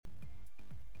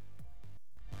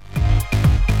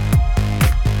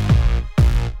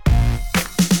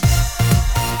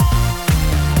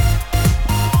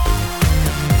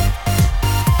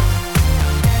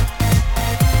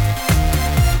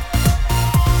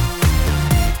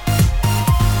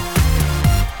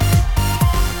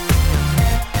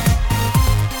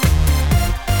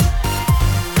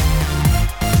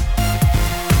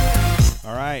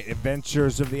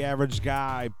Adventures of the Average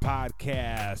Guy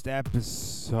podcast,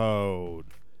 episode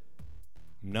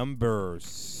number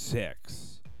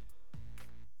 6.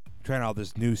 I'm trying all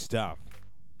this new stuff,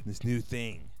 this new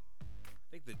thing.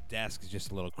 I think the desk is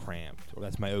just a little cramped, or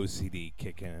that's my OCD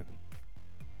kicking in.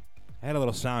 I had a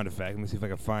little sound effect. Let me see if I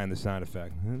can find the sound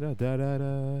effect. Da da da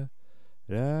da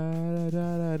da da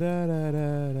da da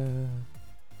da da.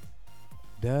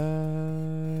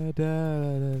 Da, da,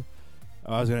 da.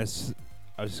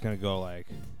 I was just gonna go like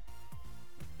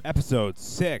episode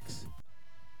 6.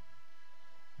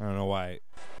 I don't know why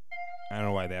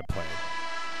that played.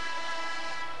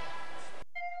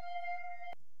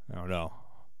 I don't know.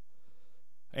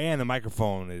 And the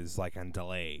microphone is like on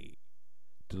delay.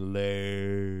 It's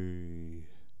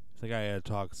like I had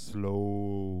to talk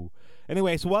slow.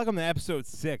 Anyway, so welcome to episode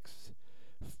 6.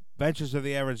 Adventures of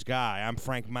the Average Guy. I'm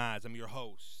Frank Maz. I'm your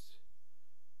host.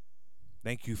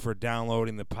 Thank you for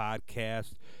downloading the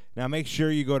podcast. Now make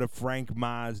sure you go to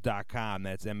frankmaz.com.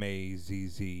 That's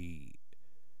M-A-Z-Z.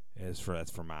 That's for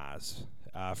Maz.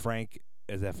 Frank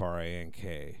is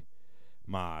F-R-A-N-K.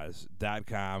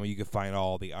 Maz.com. You can find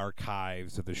all the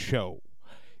archives of the show.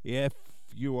 If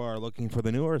you are looking for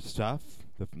the newer stuff,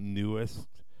 the newest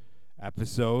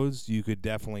episodes, you could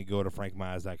definitely go to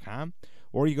frankmaz.com.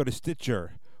 Or you go to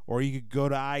Stitcher. Or you could go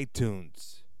to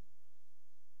iTunes.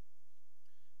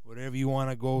 Whatever you want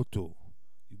to go to,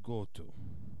 you go to.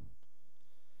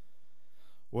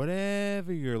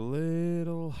 Whatever your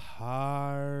little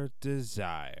heart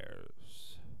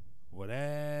desires.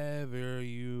 Whatever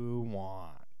you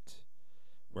want.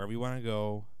 Wherever you want to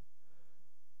go,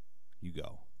 you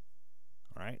go.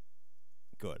 All right?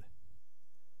 Good.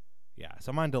 Yeah,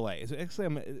 so I'm on delay. So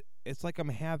actually, it's like I'm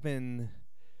having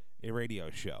a radio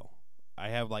show.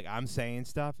 I'm saying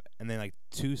stuff, and then like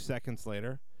 2 seconds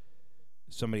later,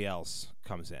 somebody else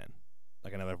comes in,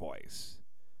 like another voice.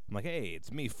 I'm like, hey,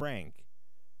 it's me, Frank.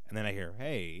 And then I hear,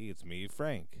 hey, it's me,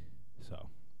 Frank. So,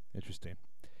 interesting.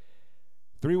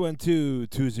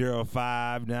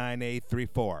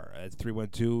 312-205-9834. That's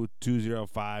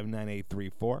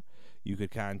 312-205-9834. You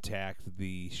could contact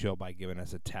the show by giving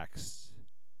us a text.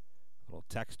 A little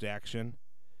text action.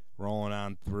 Rolling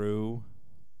on through.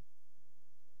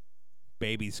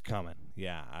 Baby's coming.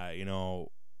 Yeah, I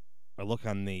look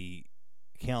on the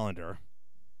calendar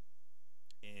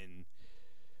in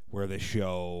where the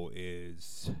show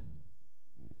is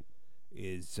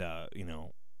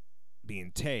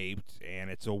being taped,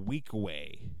 and it's a week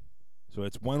away. So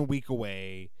it's 1 week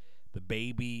away. The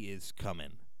baby is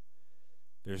coming.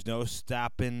 There's no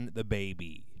stopping the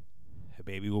baby. The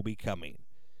baby will be coming.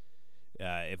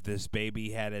 If this baby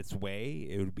had its way,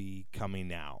 it would be coming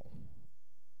now.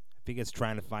 I think it's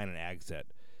trying to find an exit.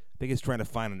 I think it's trying to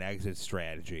find an exit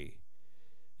strategy.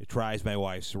 It tries my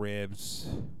wife's ribs,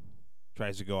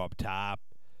 tries to go up top,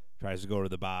 tries to go to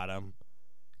the bottom,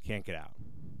 can't get out.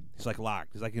 He's like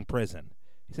locked. He's like in prison.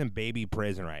 He's in baby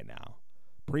prison right now.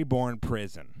 Preborn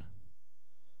prison.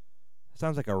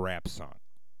 Sounds like a rap song.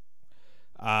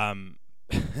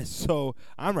 So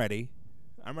I'm ready.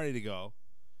 I'm ready to go.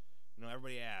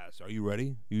 Everybody asks, are you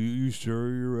ready? You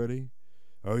sure you're ready?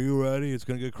 Are you ready? It's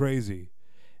going to get crazy.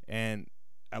 And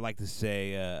I like to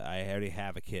say I already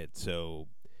have a kid, so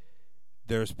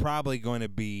there's probably going to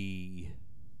be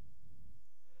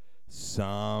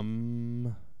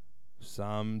some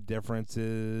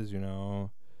differences, I'm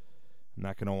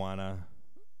not going to want to,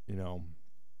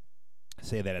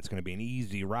 say that it's going to be an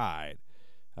easy ride.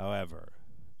 However,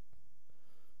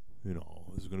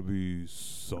 there's going to be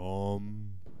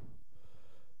some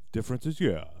differences,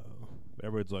 yeah.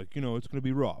 Everyone's like, it's going to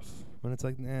be rough. And it's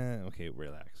like, nah, okay,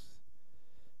 relax.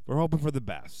 We're hoping for the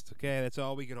best, okay? That's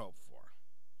all we can hope for.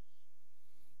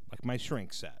 Like my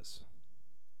shrink says,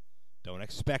 don't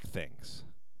expect things.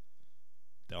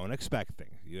 Don't expect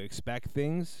things. You expect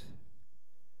things,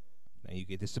 then you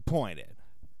get disappointed.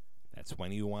 That's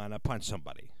when you want to punch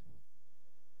somebody.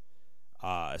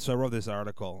 So I wrote this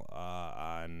article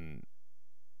on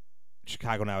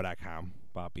ChicagoNow.com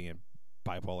about being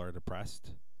bipolar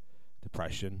depression.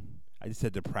 I just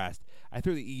said depressed. I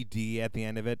threw the ED at the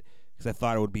end of it because I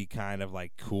thought it would be kind of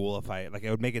like cool if it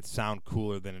would make it sound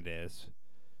cooler than it is.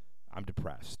 I'm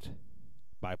depressed.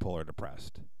 Bipolar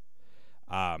depressed.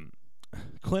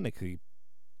 Clinically,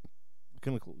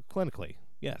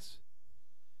 yes.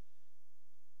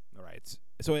 All right.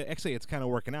 So actually, it's kind of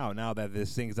working out now that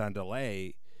this thing's on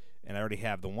delay, and I already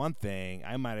have the one thing.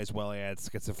 I might as well add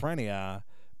schizophrenia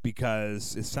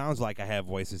because it sounds like I have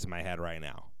voices in my head right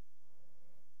now.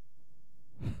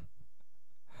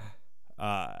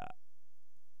 I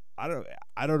don't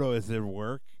know. Does it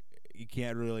work? You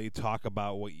can't really talk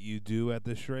about what you do at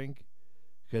the shrink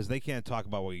because they can't talk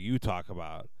about what you talk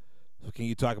about. So can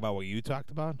you talk about what you talked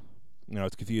about?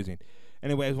 It's confusing.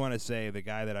 Anyway, I just want to say the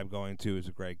guy that I'm going to is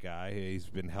a great guy. He's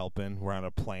been helping. We're on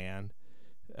a plan.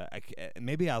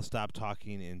 Maybe I'll stop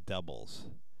talking in doubles.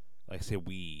 Like I say,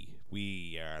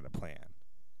 we are on a plan.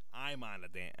 I'm on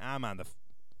the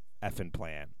effing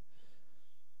plan.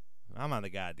 I'm on the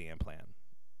goddamn plan.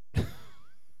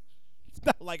 It's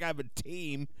not like I'm a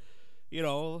team, you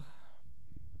know.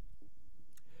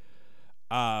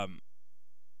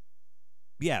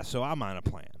 Yeah, so I'm on a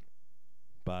plan.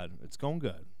 But it's going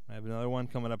good. I have another one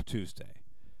coming up Tuesday.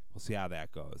 We'll see how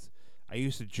that goes. I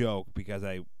used to joke because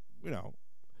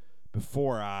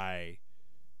before I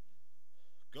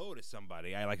go to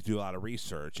somebody, I like to do a lot of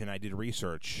research, and I did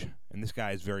research, and this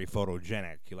guy is very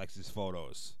photogenic. He likes his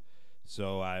photos.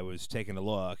 So I was taking a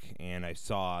look, and I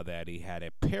saw that he had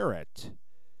a parrot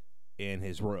in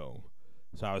his room.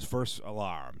 So I was first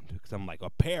alarmed, because I'm like, a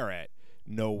parrot?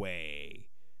 No way.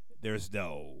 There's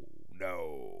no,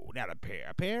 not a parrot.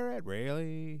 A parrot?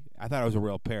 Really? I thought it was a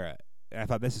real parrot. And I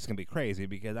thought this is going to be crazy,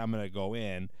 because I'm going to go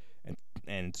in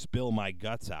and spill my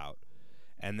guts out.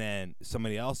 And then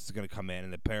somebody else is going to come in,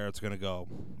 and the parrot's going to go,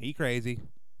 he crazy.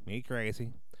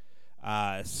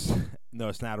 No,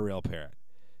 it's not a real parrot.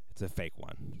 It's a fake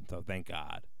one. So thank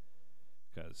God,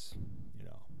 because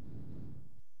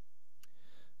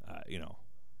I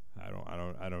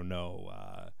don't know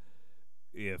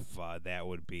if that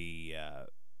would be.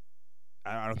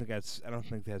 I don't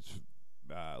think that's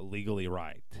legally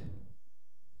right.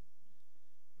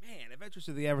 Man, Adventures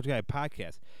of the Average Guy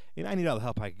podcast. I need all the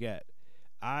help I can get.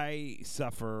 I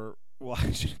suffer. Well,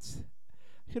 I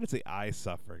shouldn't say I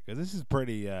suffer, because this is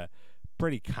pretty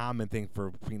common thing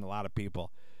between a lot of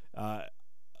people.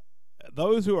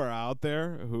 Those who are out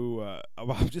there who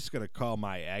I'm just gonna call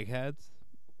my eggheads.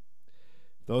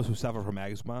 Those who suffer from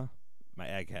eczema, my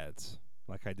eggheads.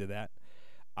 Like I did that.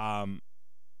 By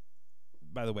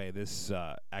the way, this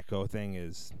echo thing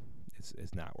is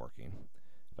not working.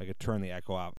 If I could turn the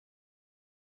echo off.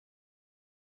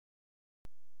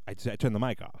 I turn the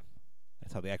mic off.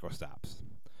 That's how the echo stops.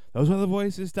 Those are the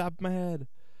voices stop in my head.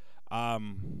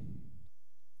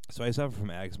 So I suffer from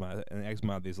eczema, and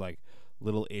eczema are these like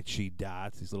little itchy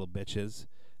dots, these little bitches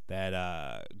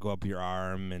that go up your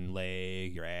arm and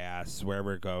leg, your ass,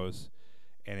 wherever it goes,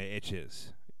 and it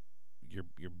itches. Your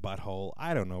butthole.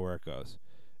 I don't know where it goes.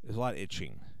 There's a lot of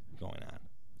itching going on.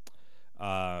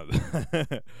 I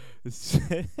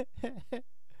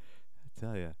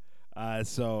tell you.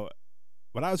 So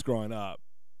when I was growing up,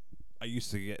 I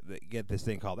used to get this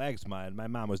thing called eczema, and my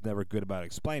mom was never good about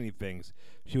explaining things.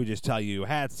 She would just tell you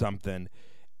had something,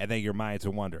 and then your mind's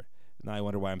a wonder. Now I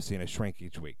wonder why I'm seeing a shrink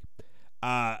each week.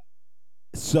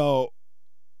 So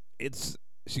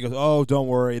she goes, oh, don't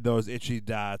worry, those itchy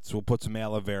dots. We'll put some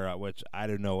aloe vera, which I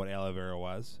didn't know what aloe vera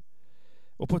was.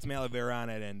 We'll put some aloe vera on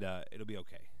it, and it'll be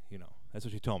okay. That's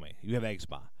what she told me. You have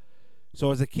eczema.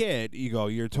 So as a kid,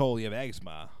 you're told you have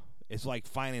eczema. It's like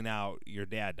finding out your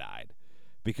dad died,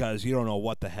 because you don't know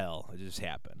what the hell just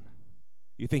happened.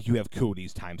 You think you have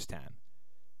cooties times 10.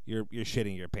 You're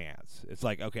shitting your pants. It's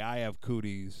like, okay, I have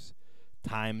cooties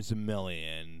times a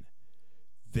million.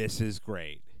 This is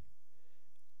great.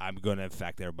 I'm going to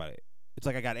infect everybody. It's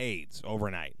like I got AIDS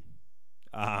overnight.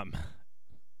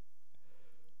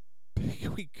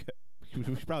 We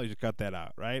probably should cut that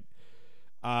out, right?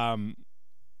 Sorry,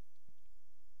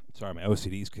 my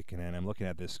OCD's kicking in. I'm looking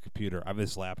at this computer. I have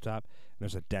this laptop, and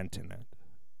there's a dent in it.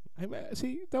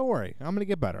 See, don't worry. I'm going to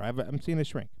get better. I'm seeing it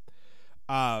shrink.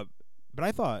 But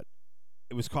I thought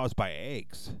it was caused by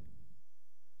eggs.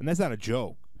 And that's not a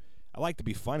joke. I like to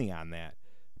be funny on that.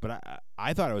 But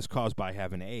I thought it was caused by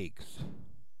having eggs.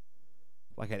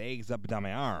 Like I had eggs up and down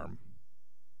my arm.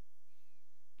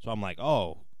 So I'm like,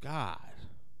 oh, God.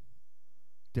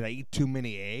 Did I eat too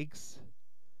many eggs?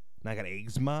 And I got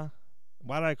eczema?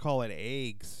 Why did I call it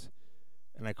eggs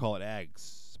and I call it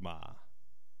eczema?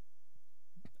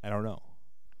 I don't know.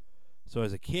 So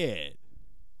as a kid,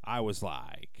 I was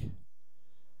like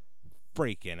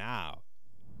freaking out.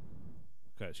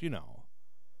 Because,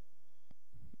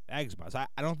 eczema. So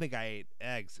I don't think I ate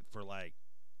eggs for like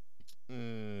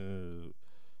 30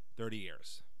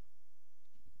 years.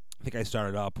 I think I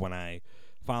started up when I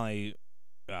finally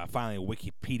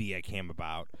Wikipedia came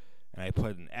about, and I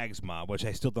put an eczema, which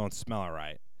I still don't spell it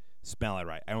right.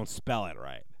 I don't spell it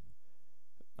right.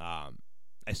 I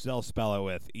still spell it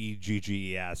with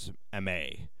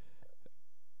EGGESMA.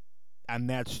 I'm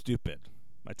that stupid.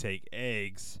 I take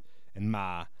eggs and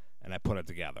ma, and I put it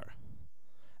together.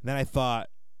 And then I thought,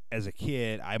 as a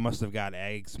kid, I must have got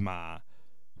eczema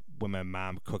when my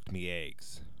mom cooked me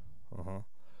eggs.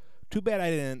 Too bad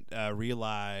I didn't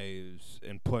realize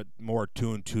and put more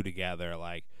two and two together,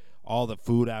 like all the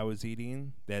food I was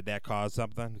eating that caused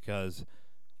something, because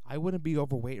I wouldn't be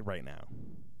overweight right now.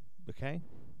 Okay?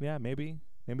 Yeah, maybe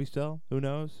still. Who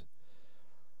knows?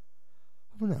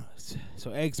 Who knows?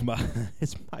 So eczema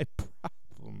is my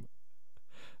problem.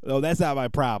 No, that's not my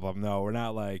problem. No, we're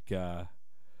not like, we're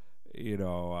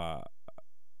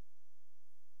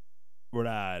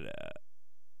not,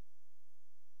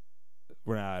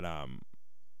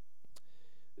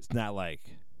 it's not like,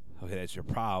 okay, that's your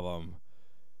problem.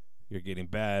 You're getting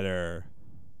better.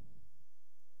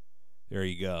 There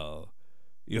you go.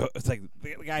 It's like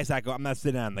the guy's not going. I'm not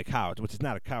sitting on the couch, which is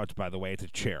not a couch, by the way. It's a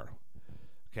chair.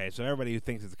 Okay, so everybody who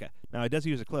thinks it's a couch. Now, it does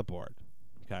use a clipboard.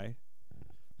 Okay?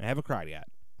 I haven't cried yet.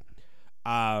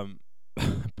 I'm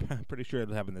pretty sure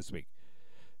it'll happen this week.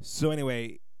 So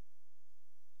anyway,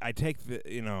 I take the,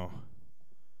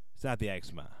 it's not the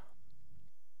eczema.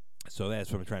 So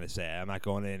that's what I'm trying to say. I'm not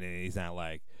going in and he's not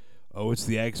like, oh, it's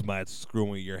the eczema. It's screwing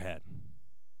with your head.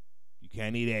 You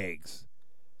can't eat eggs.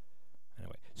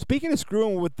 Anyway, speaking of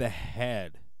screwing with the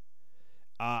head,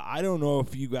 I don't know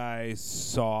if you guys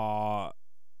saw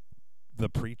The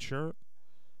Preacher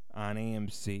on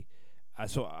AMC.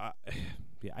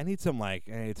 I need some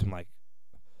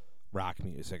rock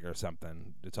music or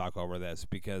something to talk over this,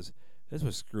 because this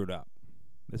was screwed up.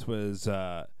 This was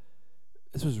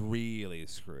really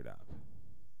screwed up.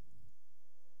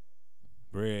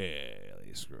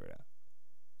 Really screwed up.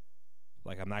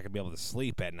 Like I'm not going to be able to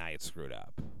sleep at night screwed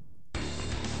up.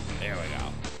 There we go.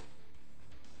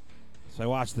 So I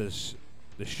watched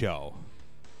the show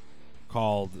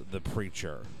called The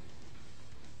Preacher.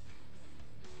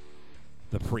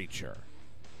 The Preacher.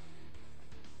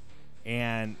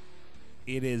 And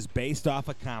it is based off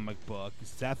a comic book,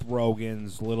 Seth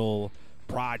Rogen's little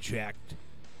project.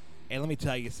 And let me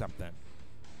tell you something.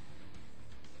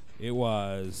 It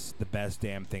was the best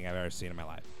damn thing I've ever seen in my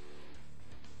life.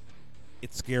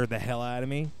 It scared the hell out of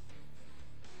me.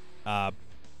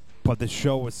 But the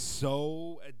show was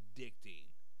so addicting.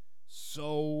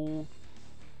 So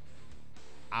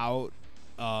out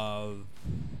of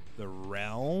the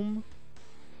realm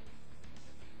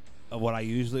of what I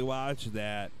usually watch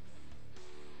that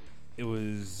it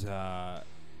was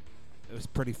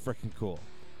pretty freaking cool.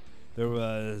 There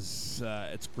was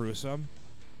it's gruesome,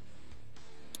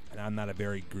 and I'm not a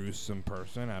very gruesome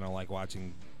person. I don't like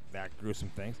watching that gruesome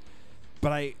things,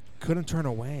 but I couldn't turn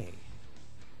away.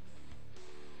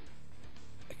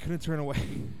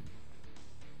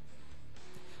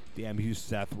 Damn you,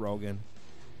 Seth Rogen.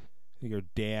 Your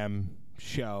damn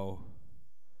show,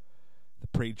 The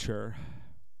Preacher.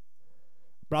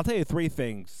 But I'll tell you three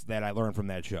things that I learned from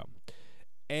that show.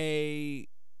 A,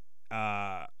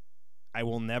 I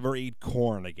will never eat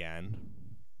corn again.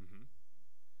 Mm-hmm.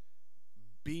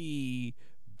 B,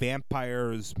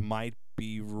 vampires might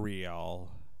be real.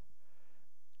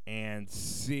 And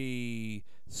C,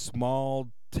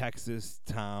 small Texas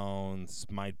towns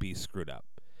might be screwed up.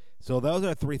 So those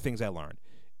are three things I learned.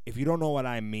 If you don't know what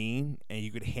I mean, and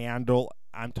you could handle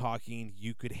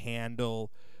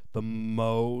the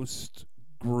most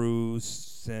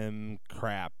gruesome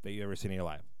crap that you ever seen in your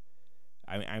life.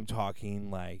 I'm talking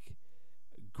like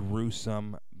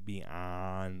gruesome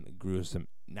beyond gruesome.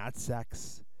 Not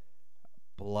sex,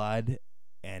 blood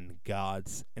and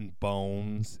guts and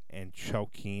bones and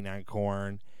choking on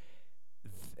corn.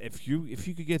 If you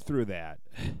could get through that,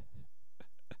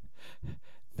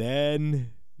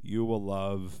 then you will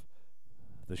love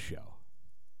the show.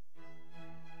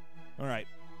 All right.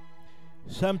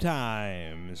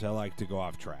 Sometimes I like to go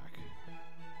off track.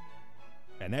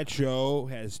 And that show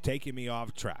has taken me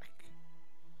off track.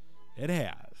 It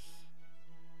has.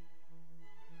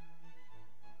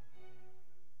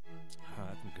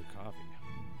 That's some good coffee.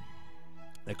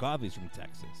 The coffee's from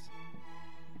Texas.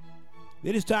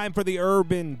 It is time for the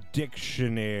Urban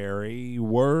Dictionary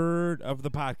word of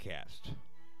the podcast.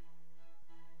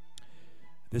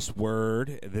 This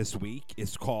word this week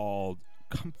is called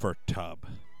comfort tub.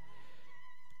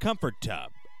 Comfort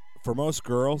tub. For most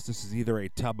girls, this is either a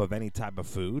tub of any type of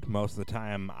food, most of the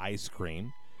time ice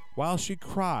cream, while she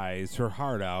cries her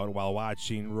heart out while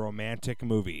watching romantic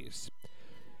movies.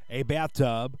 A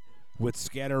bathtub with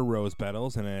scattered rose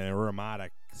petals and an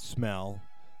aromatic smell,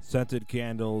 scented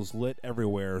candles lit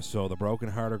everywhere so the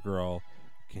broken-hearted girl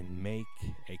can make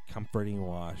a comforting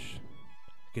wash.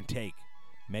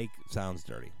 Make sounds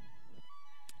dirty.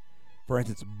 For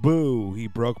instance, boo, he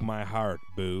broke my heart,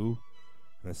 boo.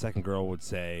 And the second girl would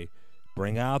say,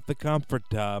 bring out the comfort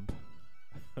tub.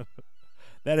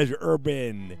 That is your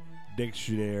Urban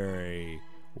Dictionary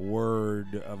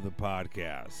word of the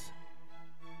podcast.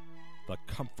 the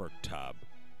comfort tub.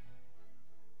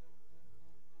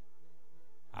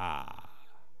 Ah,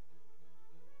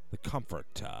 the comfort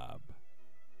tub.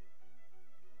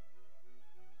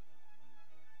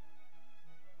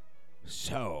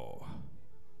 So,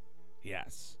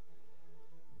 yes,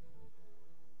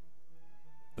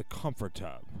 the comfort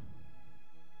tub.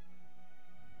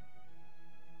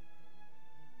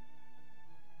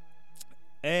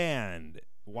 And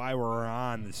while we're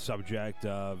on the subject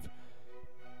of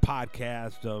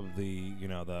podcast of the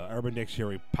Urban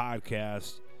Dictionary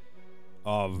podcast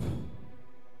of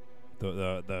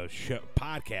the show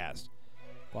podcast,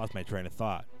 lost my train of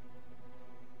thought.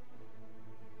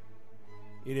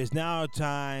 It is now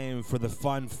time for the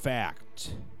fun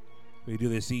fact. We do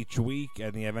this each week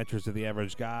at the Adventures of the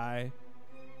Average Guy.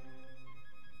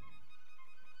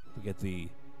 We get the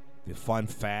fun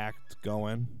fact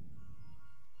going.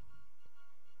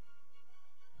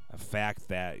 A fact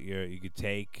that you could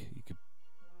take, you could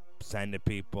send to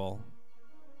people,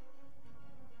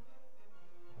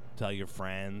 tell your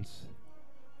friends.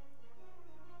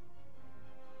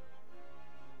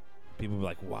 People will be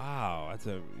like, wow, that's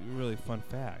a really fun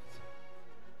fact.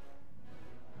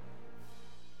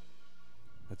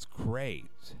 That's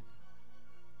great.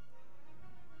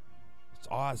 It's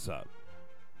awesome.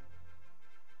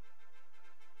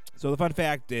 So the fun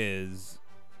fact is,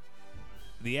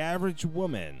 the average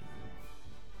woman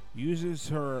uses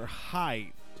her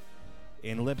height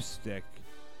in lipstick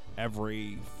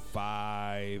every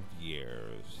 5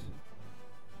 years.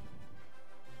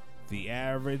 The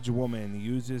average woman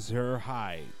uses her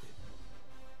height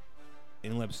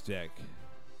in lipstick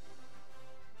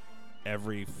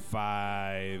every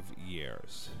 5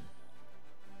 years.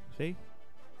 See?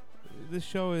 This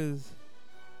show is...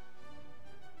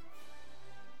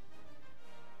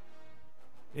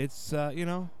 It's,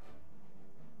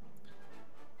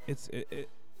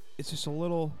 it's just a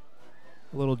little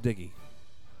diggy.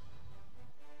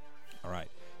 All right.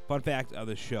 Fun fact of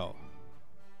the show.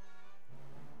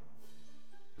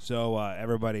 So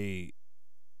everybody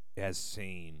has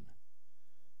seen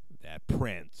that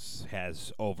Prince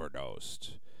has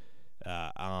overdosed.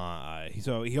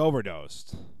 So he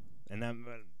overdosed, and I'm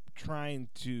trying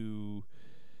to.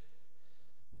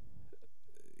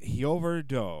 He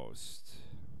overdosed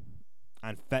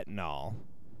on fentanyl,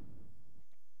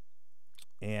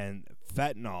 and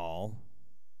fentanyl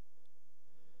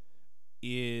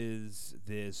is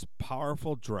this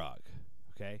powerful drug.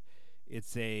 Okay,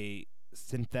 it's a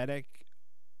synthetic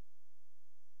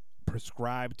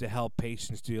prescribed to help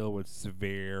patients deal with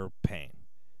severe pain.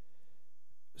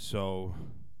 So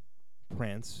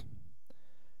Prince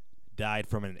died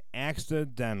from an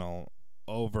accidental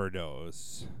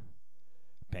overdose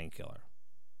painkiller,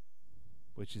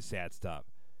 which is sad stuff.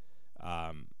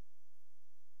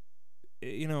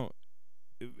 In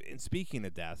speaking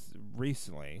of death,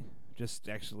 recently, just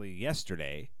actually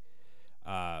yesterday,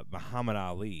 Muhammad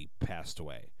Ali passed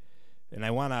away. And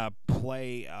I want to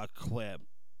play a clip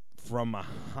from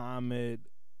Muhammad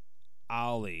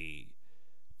Ali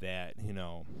that,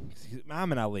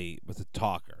 Muhammad Ali was a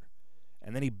talker.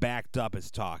 And then he backed up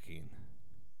his talking.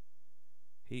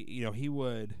 He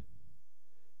would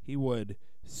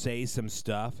say some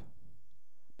stuff,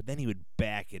 but then he would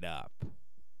back it up.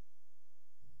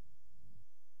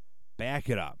 Back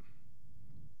it up.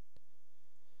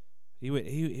 He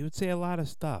would say a lot of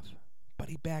stuff, but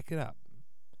he'd back it up.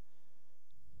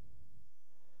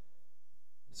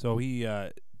 So he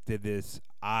did this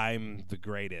 "I'm the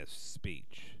greatest"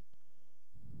 speech.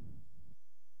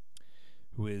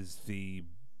 Who is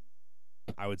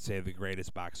I would say, the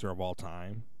greatest boxer of all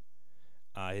time.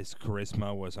 His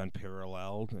charisma was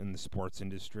unparalleled in the sports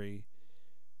industry,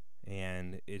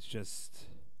 and it's just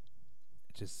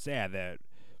sad that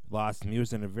we lost him. He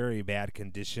was in a very bad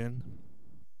condition,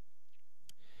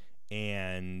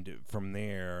 and from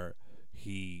there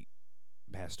he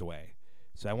passed away.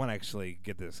 So I want to actually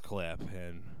get this clip,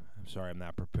 and I'm sorry I'm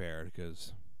not prepared,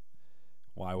 because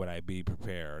why would I be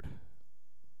prepared?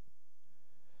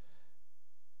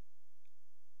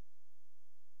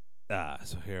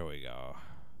 So here we go.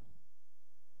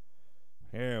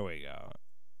 If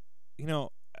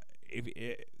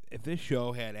this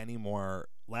show had any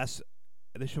less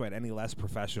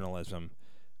professionalism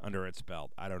under its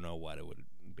belt, I don't know what it would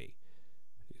be.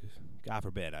 God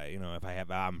forbid,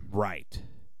 if I'm right.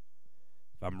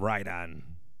 If I'm right on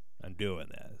doing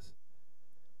this.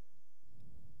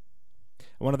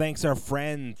 I want to thank our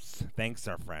friends,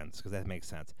 because that makes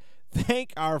sense.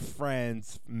 Thank our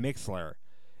friends Mixlr,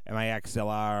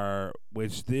 MIXLR,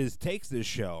 which takes this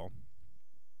show,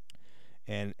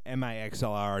 and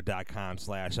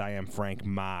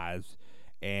MIXLR.com/IamFrankMoz,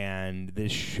 and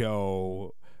this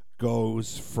show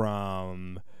goes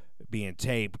from being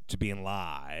taped to being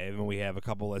live, and we have a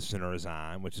couple listeners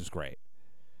on, which is great.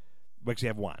 We actually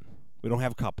have one. We don't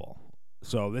have a couple.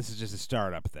 So this is just a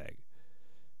startup thing,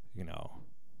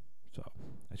 So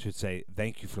I should say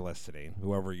thank you for listening,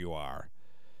 whoever you are.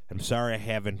 I'm sorry I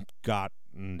haven't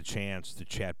gotten the chance to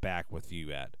chat back with you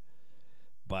yet,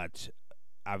 but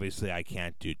obviously I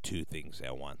can't do two things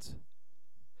at once.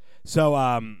 So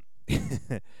I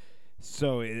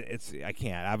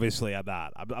can't. Obviously I'm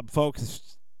not. I'm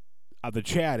focused on the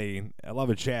chatting. I love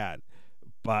a chat,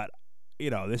 but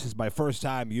this is my first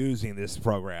time using this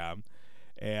program,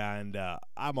 and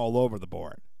I'm all over the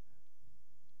board.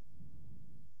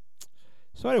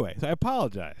 So anyways, I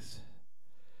apologize.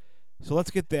 So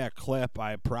let's get that clip,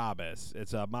 I promise.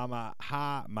 It's a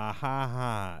Maha,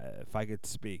 if I could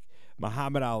speak.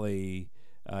 Muhammad Ali,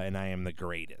 and I am the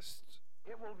greatest.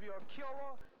 It will be a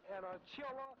killer and a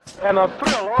chiller and a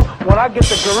thriller when I get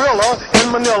the gorilla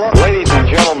in Manila. Ladies and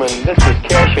gentlemen, this is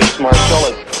Cassius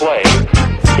Marcellus Clay.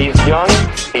 He's young,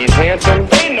 he's handsome.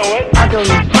 They know it. I can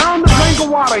pound a drink of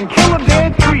water and kill a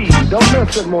dead tree. Don't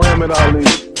miss it, Muhammad Ali.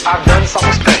 I've done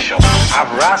something special.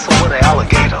 I've wrestled with an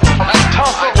alligator. I've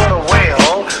tussled with a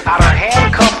whale. I done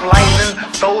handcuffed lightning,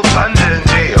 throw thunder in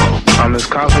jail. I'm as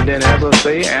confident as I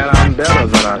say, and I'm better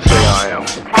than I say I am.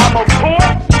 I'm a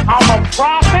poet, I'm a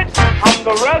prophet, I'm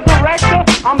the resurrector,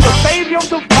 I'm the savior of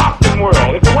the boxing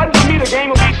world. If it wasn't for me, the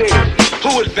game would be dead.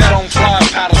 Who would bet on flying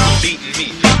paddles beating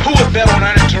me? Who would bet on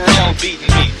Ernie Terrell beating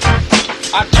me?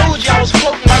 I told you I was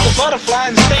floating like a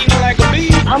butterfly and stinging like a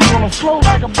bee. I'm gonna float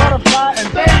like a butterfly and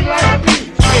sting like a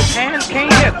bee. His hands can't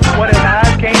hit what his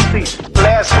eyes can't see.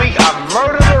 Last week I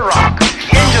murdered a rock,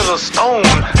 injured a stone,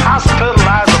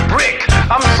 hospitalized a brick.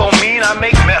 I'm so mean I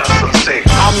make medicine sick.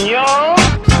 I'm young,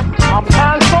 I'm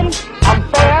handsome, I'm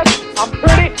fast, I'm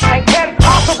pretty, and can't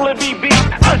possibly be beat.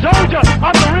 I told you,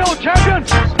 I'm the real champion.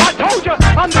 I told you,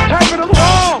 I'm the champion of the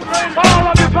world. All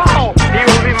of you power. He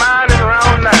will be mine in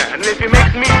round 9, and if he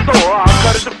makes me sore, I'll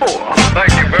cut it to 4.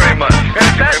 Thank you very much. And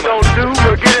if that don't do,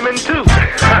 we'll get him in 2.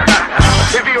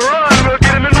 If he run, we'll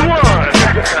get him in 1.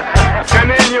 And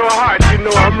in your heart, you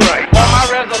know I'm right. Well, my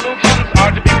resolutions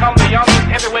are to become the youngest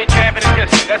heavyweight champion in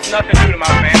history. That's nothing new to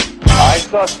my man. I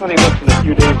saw Sonny Liston a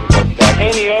few days ago, Jack.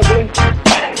 Ain't he ugly?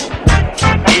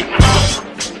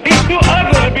 He's too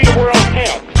ugly to be the world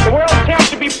champ. The world champ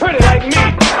should be pretty like me.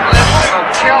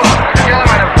 Kill him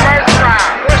in the first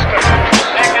round.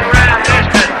 Second round,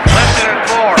 less than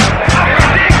 4.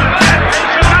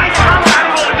 Tonight, somebody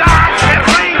will die at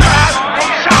ringside from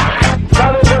shock.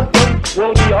 Sonny Liston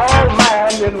will be all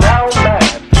mine in round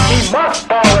 9. He must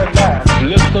fall in 9.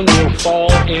 Liston will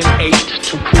fall in 8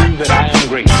 to prove that I am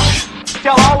great.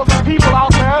 Tell all of the people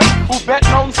out there who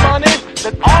betting on Sonny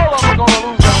that all of them are going to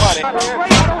lose their money. I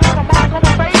don't have a mark on my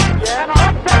face, and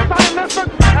I upset Sonny Liston,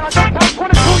 and I just turned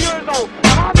 22 years old.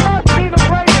 I must be the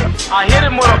greatest. I hit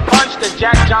him with a punch that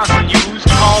Jack Johnson used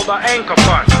called the anchor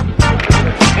punch.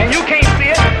 And you can't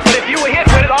see it, but if you were hit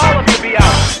with it, all of you be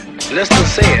out. Liston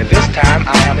said, this time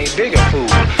I am a bigger fool.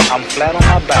 I'm flat on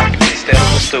my back instead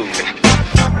of a stool.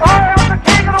 I'm the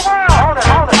king of the world. Hold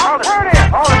it.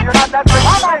 You're not that big.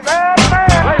 I'm like, man.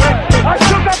 I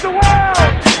still got the world.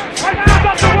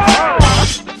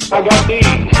 I got these.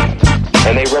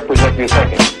 And they represent your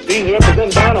second. These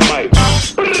represent dynamite.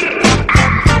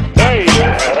 There you go.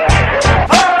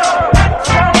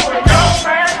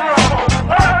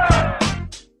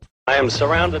 I am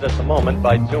surrounded at the moment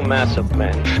by 2 massive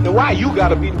men. Now why you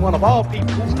gotta be one of all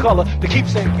people whose color to keep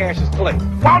saying Cassius Clay?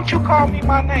 Why don't you call me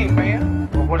my name, man?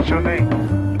 Well, what's your name?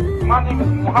 My name is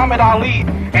Muhammad Ali,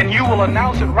 and you will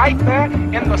announce it right there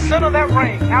in the center of that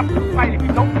ring after the fight if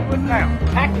you don't do it now.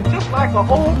 Acting just like an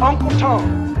old Uncle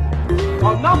Tom.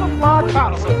 Another fly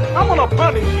Patterson. I'm gonna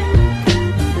punish you.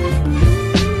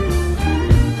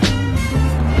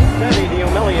 Ready to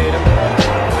humiliate him. I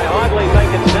hardly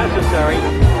think it's necessary.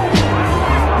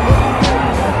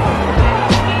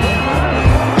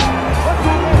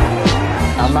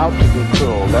 I'm out to be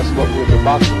cruel. That's what the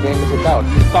boxing game is about.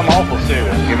 I'm awful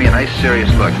serious. Give me a nice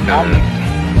serious look. Does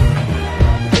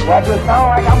it sound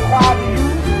like I'm quiet to you?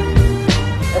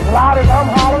 As loud as I'm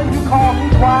hollering, you call me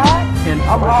quiet?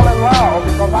 I'm hollering loud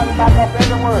because I can back up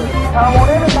every word. And I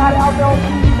want everybody out there on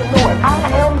TV to know it. I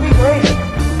am the greatest.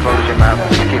 Close your mouth.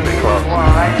 Keep it closed.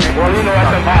 Well, you know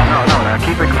that's impossible. No,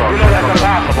 keep it closed. You know that's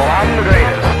impossible. I'm the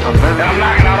greatest. And I'm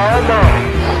knocking out all bones.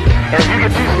 And if you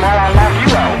get too small, I'll knock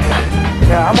you out.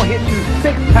 Yeah, I'm going to hit you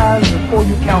 6 times before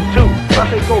you count 2. I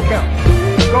say go count.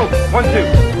 Go. 1, 2.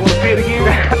 You want to see it again?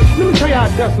 Let me show you how I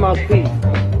adjust my speed.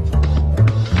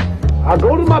 I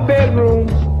go to my bedroom,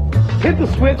 hit the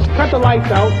switch, cut the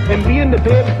lights out, and be in the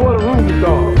bed before the room is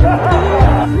dark.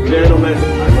 Gentlemen,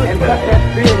 And cut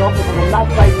that beard off because I'm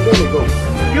not fighting Billy Goat.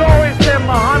 you always said,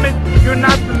 Muhammad, you're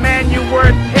not the man you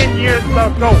were 10 years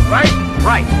ago, right?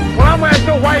 Right. Well, I'm gonna ask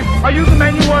your wife, are you the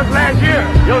man you was last year?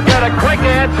 You'll get a quick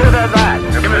answer to that.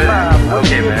 Give me 5.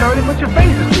 Okay, You're man. dirty, but your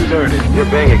face is too dirty. You're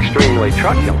being extremely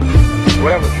truculent.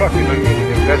 Whatever trucking you mean,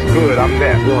 if that's good, I'm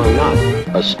there. You're not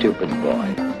a stupid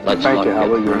boy. Let's Thank not you, get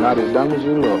Howard. You're not as dumb as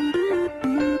you look.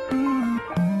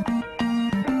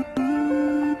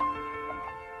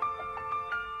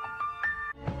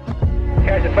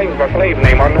 Cash your slave is my slave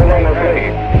name. I'm no longer a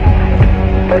slave.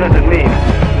 What does it mean?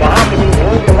 Muhammad means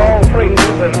one of all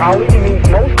praises, and Ali means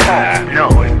most high. No,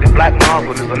 the black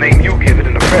Muslim is the name you give it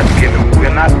and the press give it.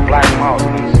 We're not black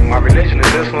Muslims. My religion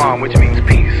is Islam, which means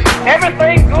peace.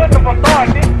 Everything good of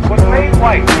authority was made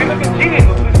white. We look at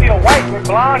Jesus, we see a white with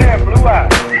blonde hair and blue eyes.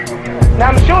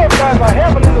 Now I'm sure if there's a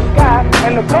heaven in the sky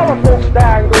and the colored folks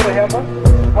die and go to heaven,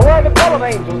 and where are the colored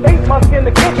angels? They must be in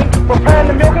the kitchen preparing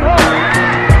the milk and honey.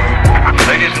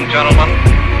 Ladies and gentlemen,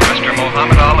 Mr.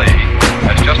 Muhammad Ali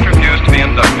has just refused to be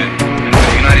inducted into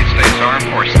the United States Armed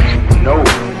Forces. No,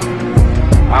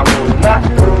 I will not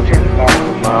go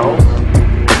 10,000 miles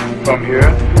from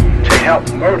here to help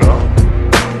murder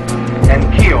and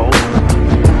kill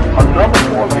another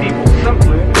 4 people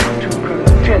simply to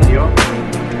continue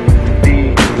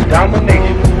the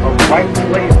domination of white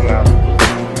slave masters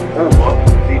over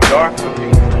the dark people.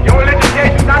 Your religion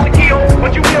tells you not to kill,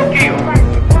 but you will kill.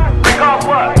 Because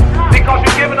what? Because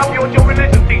you're giving up what your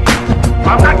religion teaches.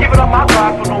 I'm not giving up my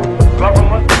God for no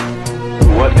government.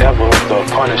 Whatever the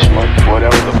punishment,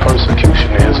 whatever the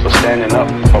persecution is for standing up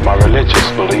for my religious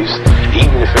beliefs,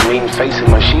 even if it means facing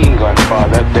machine gun fire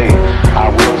that day, I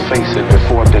will face it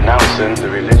before denouncing the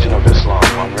religion of Islam.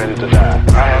 I'm ready to die.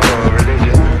 I have a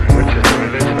religion, which is the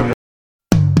religion of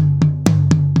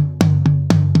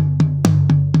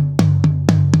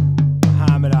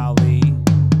Muhammad Ali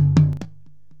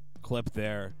clip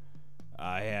there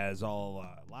has all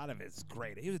a lot of it's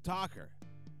great. He was a talker.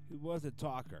 He was a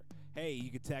talker. Hey, you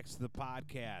can text the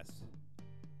podcast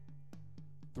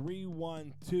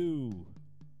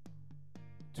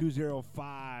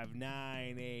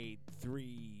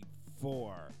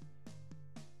 312-205-9834.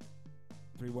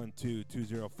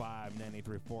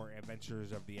 312-205-9834.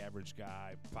 Adventures of the Average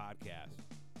Guy podcast.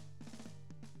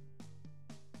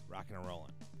 Rocking and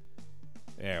rolling.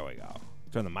 There we go.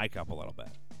 Turn the mic up a little bit.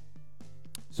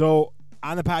 So,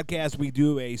 on the podcast, we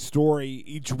do a story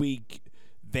each week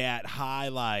that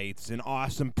highlights an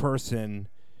awesome person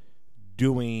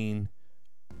doing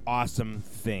awesome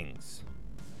things.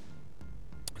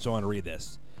 So I want to read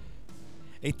this.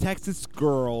 A Texas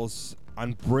girl's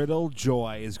unbridled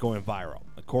joy is going viral.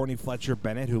 Courtney Fletcher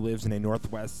Bennett, who lives in a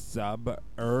northwest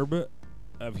suburb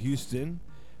of Houston,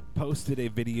 posted a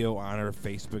video on her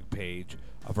Facebook page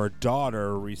of her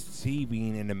daughter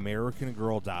receiving an American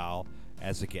Girl doll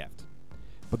as a gift.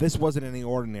 But this wasn't any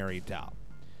ordinary doll.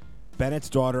 Bennett's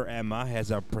daughter, Emma,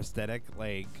 has a prosthetic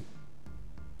leg,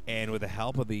 and with the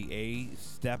help of the A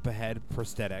Step Ahead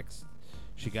Prosthetics,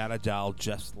 she got a doll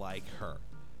just like her.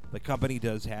 The company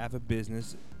does have a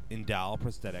business in doll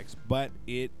prosthetics, but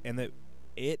it and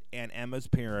Emma's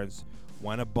parents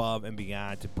went above and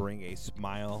beyond to bring a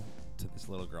smile to this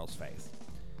little girl's face.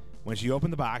 When she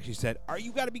opened the box, she said, "Are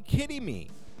you gotta be kidding me?"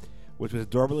 Which was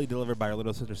adorably delivered by her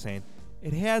little sister saying,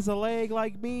 "It has a leg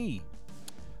like me."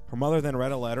 Her mother then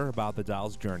read a letter about the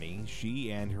doll's journey. She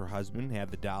and her husband had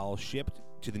the doll shipped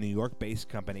to the New York-based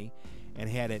company and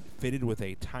had it fitted with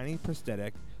a tiny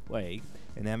prosthetic leg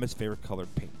in Emma's favorite color,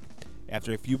 pink.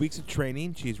 After a few weeks of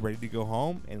training, she's ready to go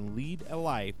home and lead a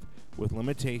life without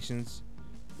limitations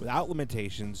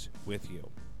with you.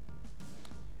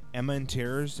 Emma in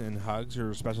tears and hugs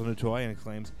her special new toy and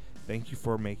exclaims, "Thank you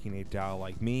for making a doll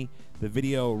like me." The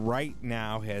video right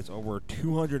now has over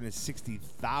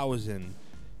 260,000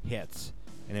 hits,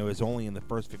 and it was only in the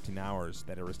first 15 hours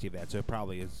that it received that, so it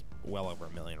probably is well over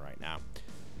 1 million right now.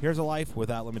 Here's a life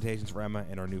without limitations for Emma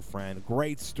and her new friend.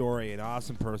 Great story, an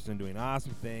awesome person doing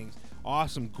awesome things,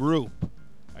 awesome group,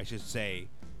 I should say,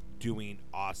 doing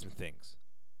awesome things.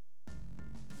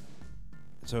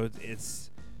 So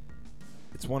it's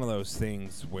one of those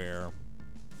things where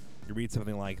you read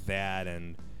something like that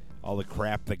and all the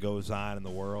crap that goes on in the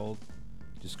world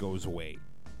just goes away.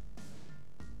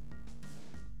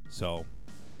 So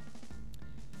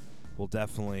we'll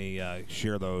definitely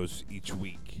share those each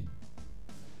week.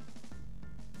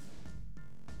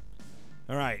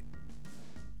 All right.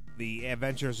 The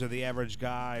Adventures of the Average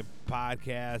Guy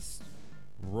podcast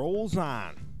rolls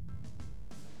on.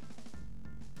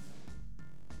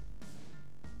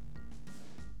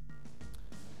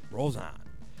 rolls on.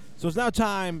 So it's now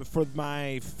time for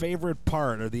my favorite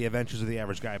part of the Adventures of the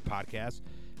Average Guy podcast.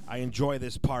 I enjoy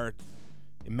this part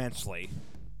immensely.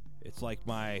 It's like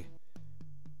my...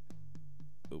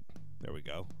 Oop, there we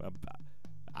go.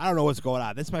 I don't know what's going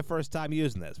on. This is my first time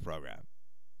using this program.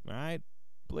 All right?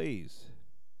 Please.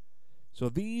 So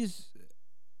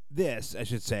this, I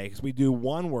should say, because we do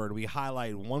one word, we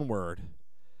highlight one word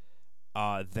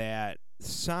that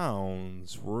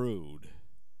sounds rude,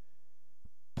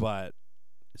 but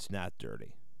it's not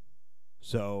dirty.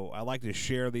 So I like to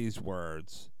share these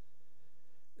words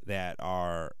that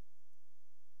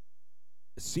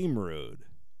seem rude,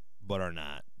 but are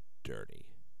not dirty.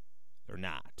 They're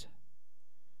not.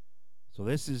 So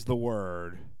this is the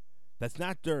word that's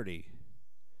not dirty,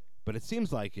 but it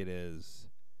seems like it is.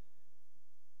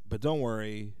 But don't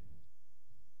worry,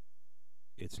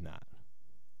 it's not.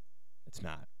 It's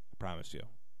not. I promise you.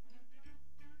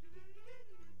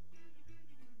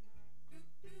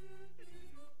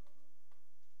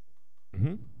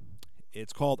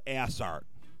 It's called ass art.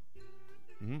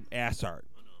 Ass art.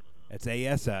 It's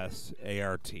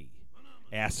ASSART.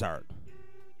 Ass art.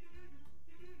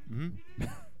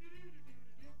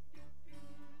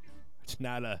 It's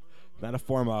not a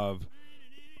form of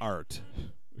art.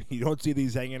 You don't see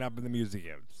these hanging up in the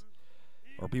museums,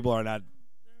 or people are not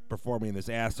performing this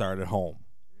ass art at home.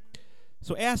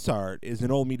 So ass art is an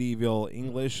old medieval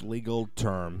English legal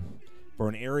term for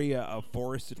an area of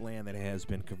forested land that has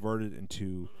been converted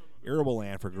into arable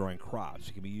land for growing crops.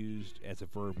 It can be used as a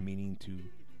verb meaning to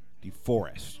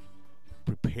deforest,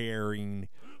 preparing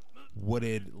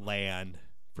wooded land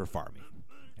for farming.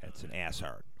 That's an ass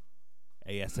art.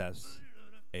 ASSART.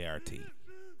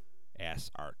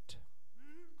 Ass art.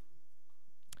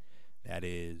 That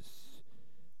is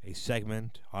a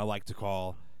segment I like to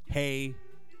call, hey,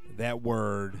 that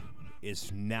word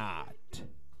is not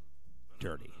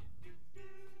dirty.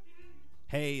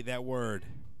 Hey, that word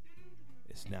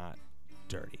is not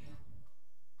dirty.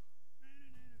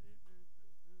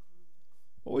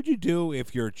 What would you do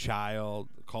if your child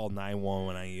called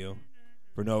 911 on you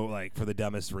for the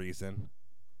dumbest reason?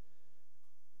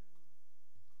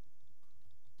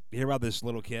 You hear about this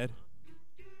little kid?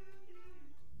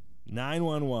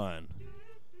 911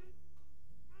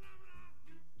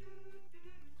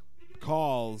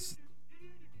 calls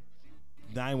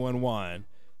 911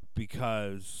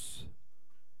 because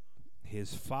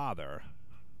his father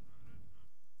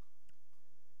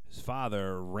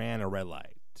ran a red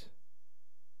light.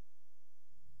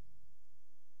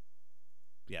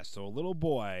 Yeah, so a little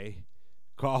boy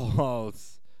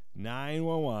calls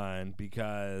 911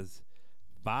 because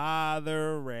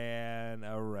father ran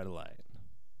a red light.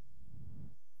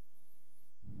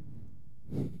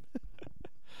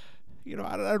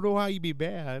 I don't know how you'd be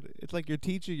mad. It's like you're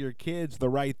teaching your kids the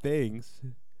right things.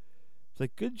 It's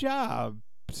like, good job,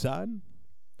 son.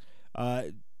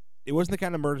 It wasn't the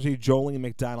kind of emergency Jolene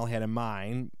McDonald had in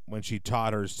mind when she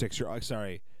taught her 6-year-old...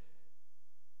 Sorry.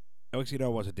 Oh, it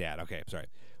was a dad. Okay, sorry.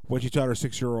 When she taught her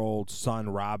 6-year-old son,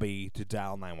 Robbie, to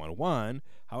dial 911.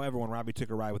 However, when Robbie took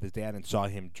a ride with his dad and saw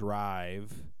him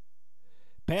drive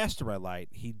past the red light,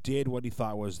 he did what he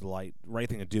thought was the right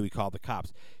thing to do. He called the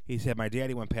cops. He said, my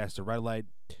daddy went past the red light.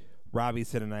 Robbie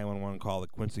said a 911 call. The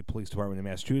Quincy Police Department in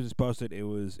Massachusetts posted it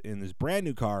was in this brand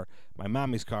new car, my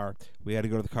mommy's car. We had to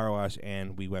go to the car wash,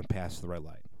 and we went past the red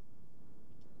light.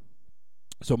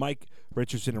 So Mike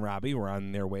Richardson and Robbie were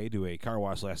on their way to a car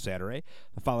wash last Saturday.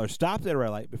 The father stopped at a red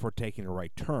light before taking a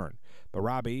right turn. But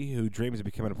Robbie, who dreams of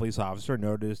becoming a police officer,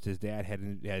 noticed his dad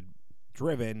had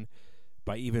driven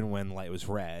by even when the light was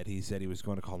red. He said he was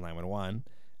going to call 911.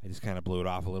 I just kind of blew it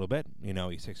off a little bit.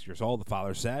 He's 6 years old, the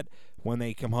father said. When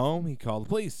they come home, he called the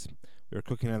police. We were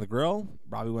cooking on the grill.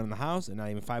 Robbie went in the house, and not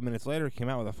even 5 minutes later, he came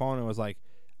out with a phone and was like,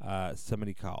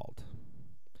 somebody called.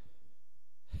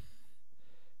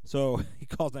 So he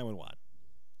calls 911.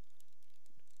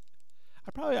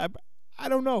 I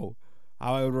don't know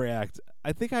how I would react.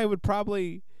 I think I would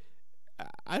probably,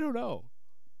 I don't know.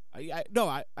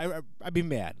 I'd be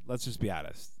mad. Let's just be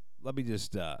honest. Let me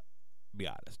just be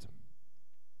honest.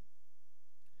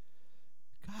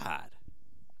 God,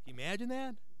 can you imagine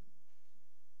that?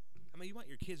 I mean, you want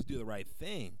your kids to do the right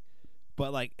thing,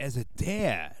 but like as a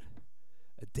dad,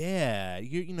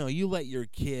 you let your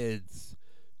kids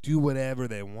do whatever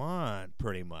they want,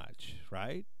 pretty much,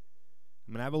 right?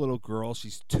 I mean, I have a little girl.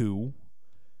 She's 2.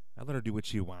 I let her do what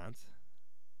she wants.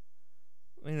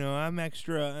 I'm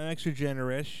extra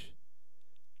generous.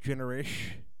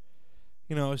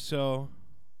 So,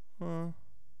 but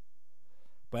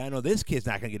I know this kid's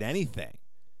not gonna get anything.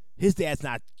 His dad's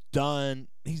not done.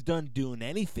 He's done doing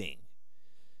anything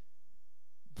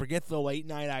Forget the late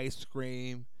night ice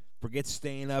cream. Forget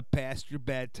staying up past your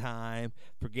bedtime.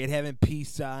 Forget having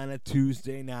pizza on a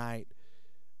Tuesday night.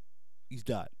 He's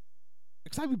done.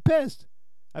 Because I'd be pissed.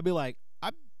 I'd be like,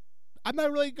 I'm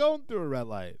not really going through a red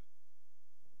light.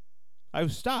 I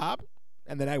stopped,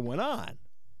 and then I went on.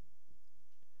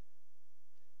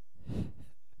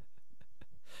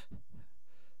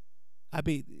 I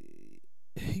mean,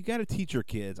 you got to teach your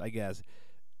kids, I guess.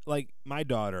 Like my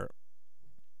daughter,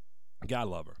 God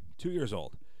love her, 2 years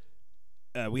old.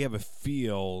 We have a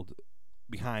field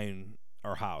behind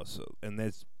our house, and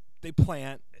they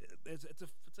plant. It's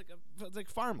like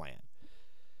farmland.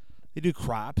 They do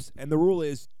crops, and the rule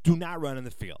is do not run in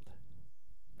the field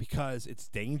because it's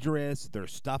dangerous.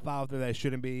 There's stuff out there that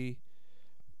shouldn't be.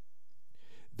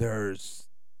 There's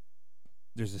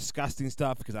disgusting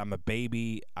stuff because I'm a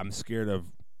baby. I'm scared of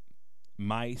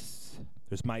mice.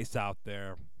 There's mice out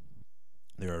there.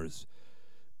 There's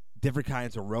different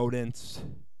kinds of rodents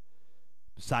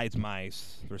besides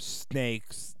mice. There's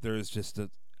snakes.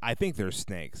 I think there's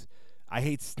snakes. I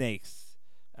hate snakes,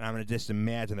 and I'm going to just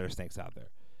imagine there's snakes out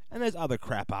there. And there's other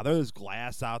crap out there. There's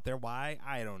glass out there. Why?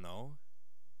 I don't know.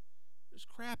 There's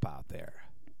crap out there.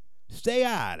 Stay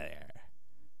out of there.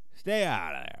 Stay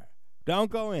out of there.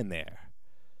 Don't go in there.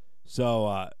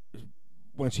 So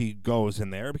when she goes in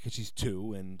there, because she's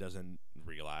 2 and doesn't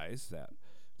realize that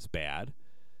it's bad,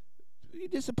 you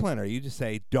discipline her. You just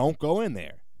say, don't go in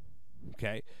there.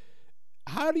 Okay?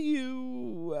 How do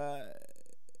you...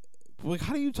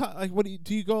 how do you talk? Like, what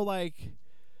do you go like,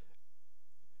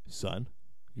 son,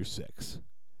 you're 6.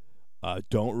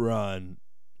 Don't run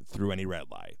through any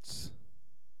red lights.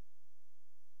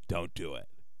 Don't do it.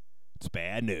 It's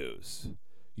bad news.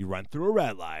 You run through a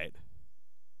red light.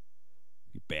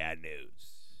 Bad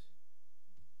news.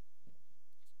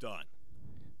 Done.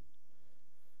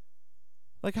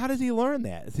 Like, how does he learn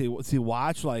that? Does he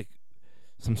watch like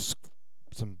some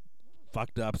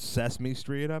fucked up Sesame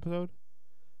Street episode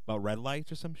about red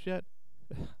lights or some shit?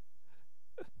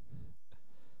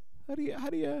 How do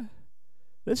you?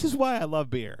 This is why I love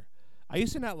beer. I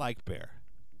used to not like beer,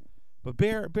 but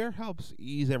beer helps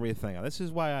ease everything. This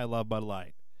is why I love Bud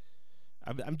Light.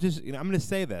 I'm just, I'm going to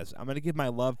say this. I'm going to give my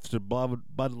love to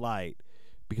Bud Light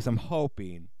because I'm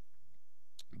hoping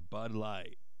Bud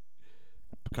Light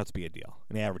cuts me a deal,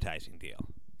 an advertising deal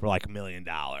for like $1 million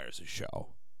a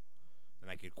show.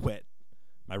 And I could quit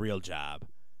my real job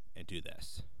and do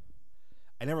this.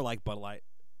 I never liked Bud Light.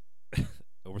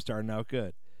 We're starting out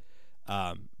good.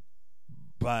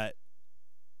 But,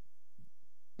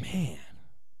 man,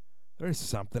 there's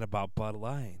something about Bud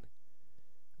Light.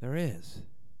 There is.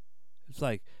 It's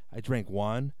like I drank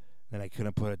 1, and I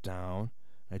couldn't put it down.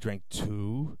 I drank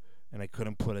 2, and I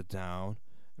couldn't put it down.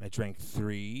 And I drank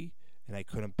 3, and I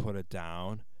couldn't put it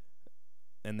down.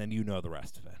 And then you know the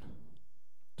rest of it.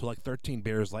 So like 13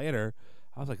 beers later,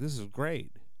 I was like, this is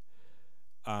great.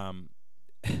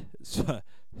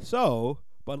 So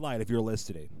Bud Light, if you're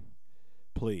listening,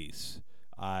 please,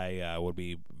 I would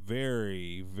be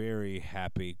very, very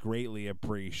happy, greatly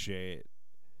appreciate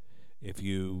if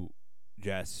you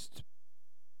just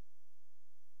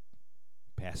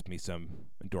pass me some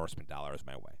endorsement dollars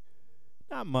my way.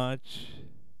 Not much.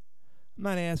 I'm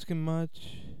not asking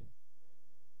much.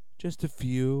 Just a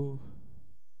few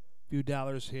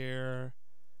dollars here,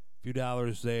 a few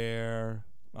dollars there.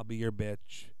 I'll be your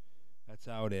bitch. That's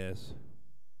how it is.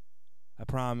 I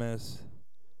promise.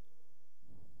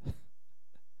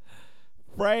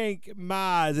 Frank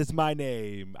Maz is my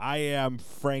name. I am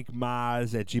Frank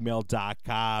Maz at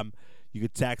gmail.com. You can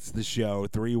text the show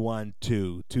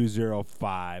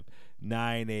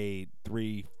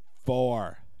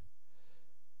 312-205-9834.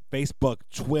 Facebook,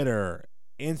 Twitter,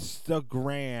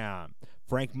 Instagram,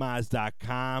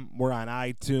 frankmaz.com. We're on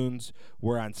iTunes.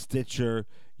 We're on Stitcher.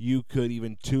 You could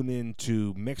even tune in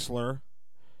to Mixlr,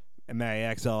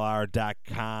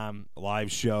 mixlr.com,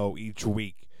 live show each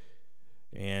week.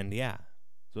 And yeah,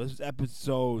 so this is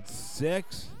episode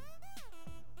 6.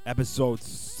 Episode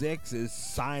 6 is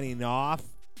signing off.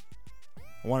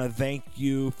 I want to thank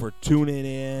you for tuning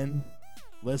in,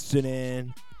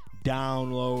 listening,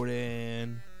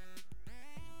 downloading.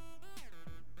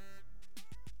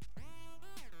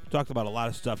 We talked about a lot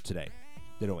of stuff today,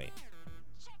 didn't we?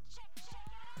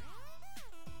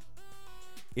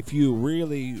 If you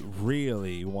really,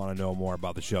 really want to know more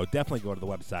about the show, definitely go to the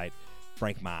website,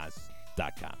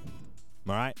 frankmaz.com.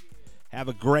 All right? Have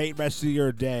a great rest of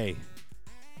your day,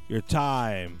 your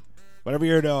time, whatever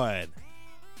you're doing.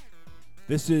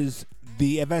 This is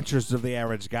The Adventures of the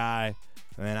Average Guy,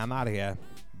 and I'm out of here.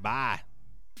 Bye.